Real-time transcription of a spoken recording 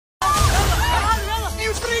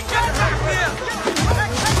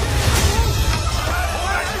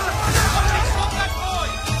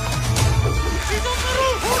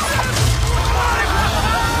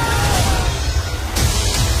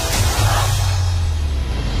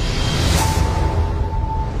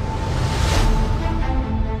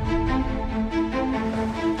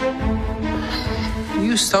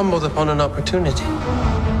stumbled upon an opportunity.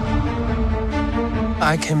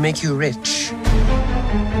 I can make you rich.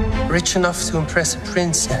 Rich enough to impress a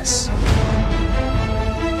princess.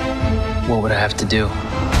 What would I have to do?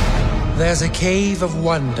 There's a cave of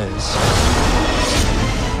wonders.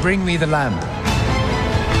 Bring me the lamp.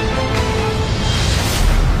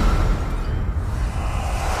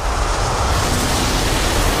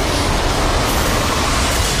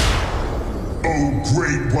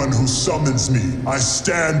 Great one who summons me, I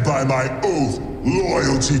stand by my oath,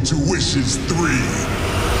 loyalty to wishes 3.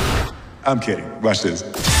 I'm kidding. Watch this.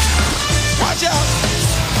 Watch out!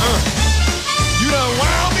 You done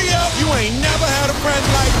wound me up. You ain't never had a friend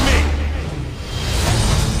like me.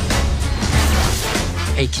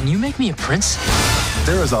 Hey, can you make me a prince?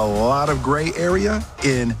 There is a lot of gray area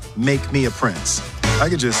in make me a prince. I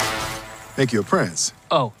could just make you a prince.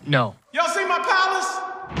 Oh, no. Y'all see my palace?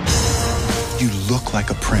 You look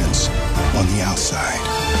like a prince on the outside,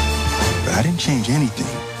 but I didn't change anything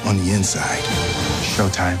on the inside.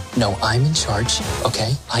 Showtime. No, I'm in charge,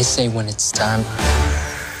 okay? I say when it's time.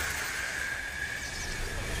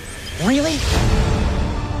 Really?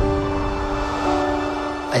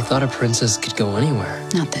 I thought a princess could go anywhere.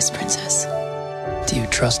 Not this princess. Do you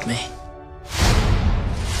trust me?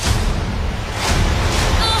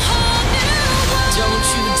 Don't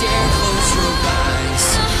you dare close your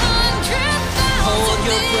eyes. Hold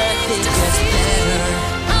your breath, it gets better.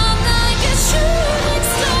 I'm like a shooting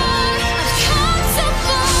star. I've come so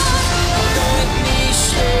far. Let me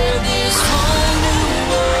share this whole new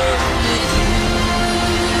world with you.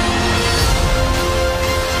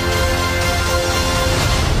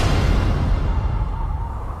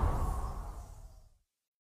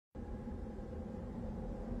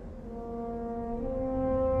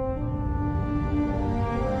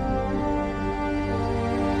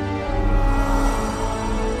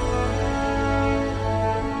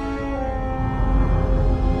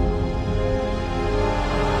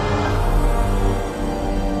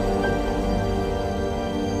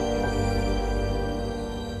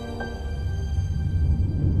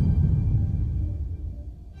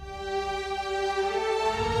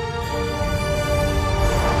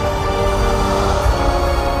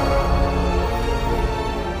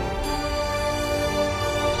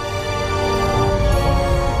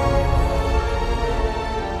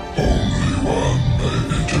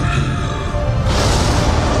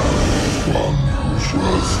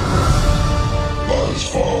 Lies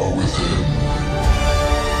far within.